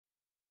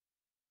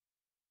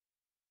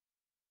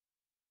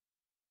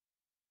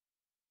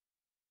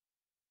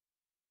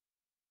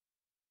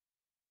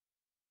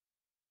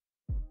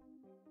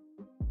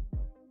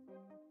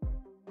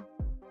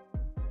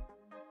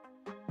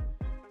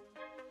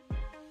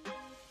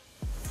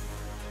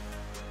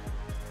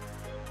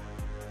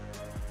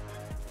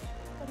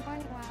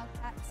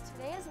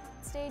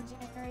Wednesday,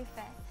 January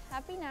 5th.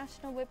 Happy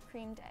National Whipped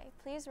Cream Day.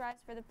 Please rise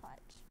for the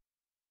pledge.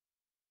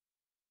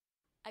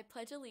 I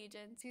pledge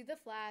allegiance to the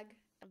flag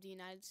of the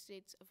United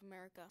States of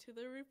America, to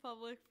the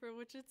republic for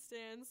which it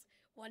stands,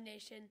 one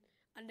nation,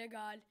 under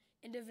God,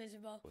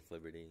 indivisible, with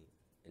liberty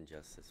and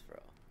justice for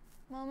all.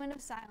 Moment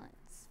of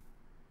silence.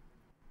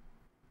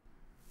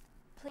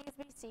 Please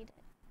be seated.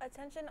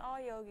 Attention all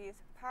yogis,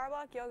 Power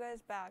Block Yoga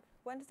is back.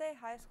 Wednesday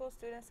high school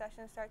student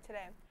sessions start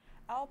today.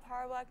 All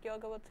Power Block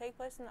Yoga will take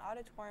place in the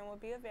auditorium and will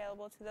be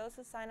available to those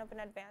who sign up in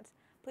advance.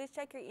 Please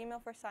check your email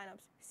for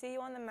sign-ups. See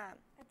you on the mat.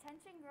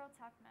 Attention Girl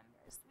Talk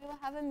members. We will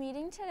have a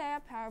meeting today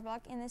at Power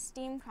Block in the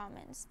STEAM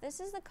Commons.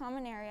 This is the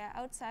common area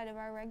outside of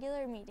our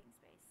regular meeting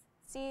space.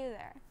 See you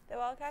there. The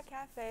Wildcat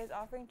Cafe is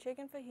offering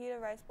chicken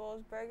fajita rice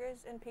bowls,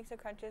 burgers, and pizza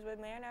crunches with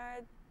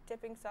marinara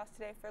dipping sauce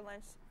today for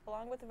lunch,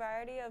 along with a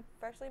variety of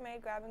freshly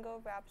made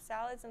grab-and-go wraps,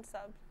 salads, and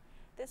subs.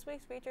 This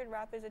week's featured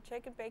wrap is a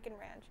chicken bacon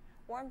ranch.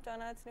 Warm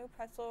donuts, new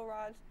pretzel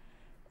rods,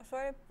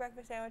 assorted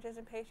breakfast sandwiches,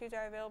 and pastries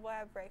are available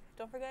at break.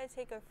 Don't forget to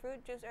take a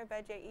fruit, juice, or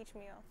veggie at each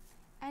meal.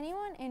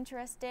 Anyone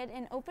interested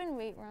in open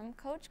weight room,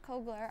 Coach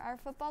Kogler, our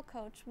football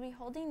coach, will be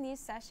holding these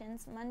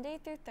sessions Monday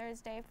through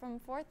Thursday from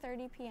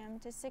 4:30 p.m.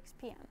 to 6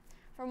 p.m.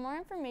 For more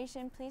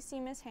information, please see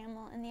Ms.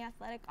 Hamill in the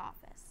athletic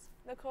office.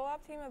 The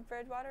co-op team of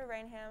Bridgewater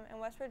Rainham and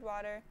West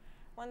Bridgewater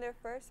won their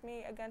first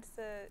meet against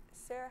the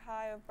Sarah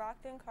High of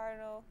Brockton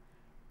Cardinal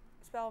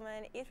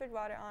Spellman East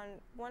Bridgewater on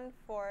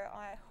 1-4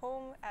 at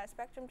home at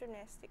Spectrum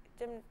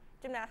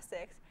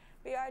Gymnastics.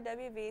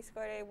 BRWB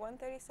scored a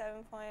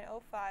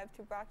 137.05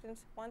 to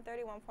Brockton's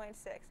 131.6.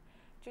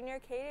 Junior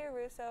Katie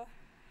Russo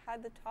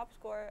had the top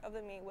score of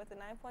the meet with a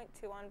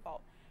 9.2 on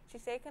vault. She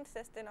stayed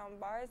consistent on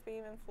bars,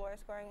 beam, and floor,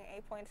 scoring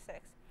an 8.6.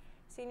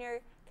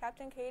 Senior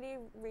Captain Katie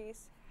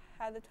Reese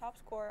had the top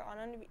score on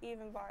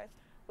uneven bars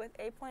with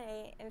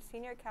 8.8, and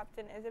Senior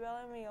Captain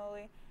Isabella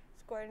Mioli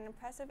scored an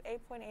impressive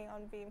 8.8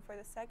 on beam for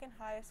the second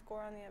highest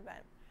score on the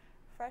event.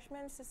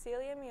 Freshmen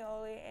Cecilia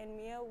Mioli and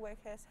Mia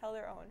Wickhus held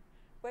their own.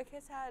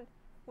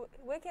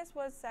 Wickhus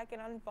was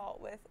second on vault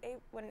with an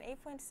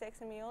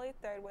 8.6 and Mioli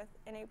third with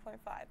an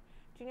 8.5.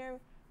 Junior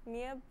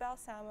Mia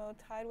Balsamo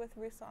tied with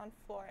Russo on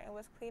floor and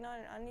was clean on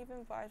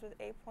uneven bars with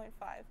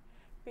 8.5.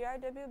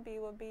 BRWB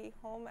will be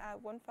home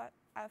at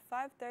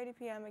 5:30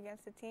 p.m.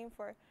 against the team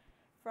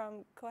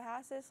from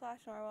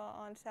Cohasset/Norwell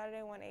on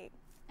Saturday 1/8.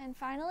 And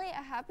finally,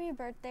 a happy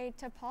birthday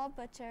to Paul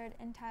Butchard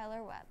and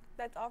Tyler Webb.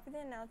 That's all for the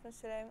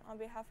announcements today. On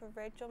behalf of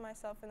Rachel,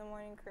 myself, and the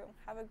morning crew,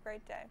 have a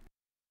great day.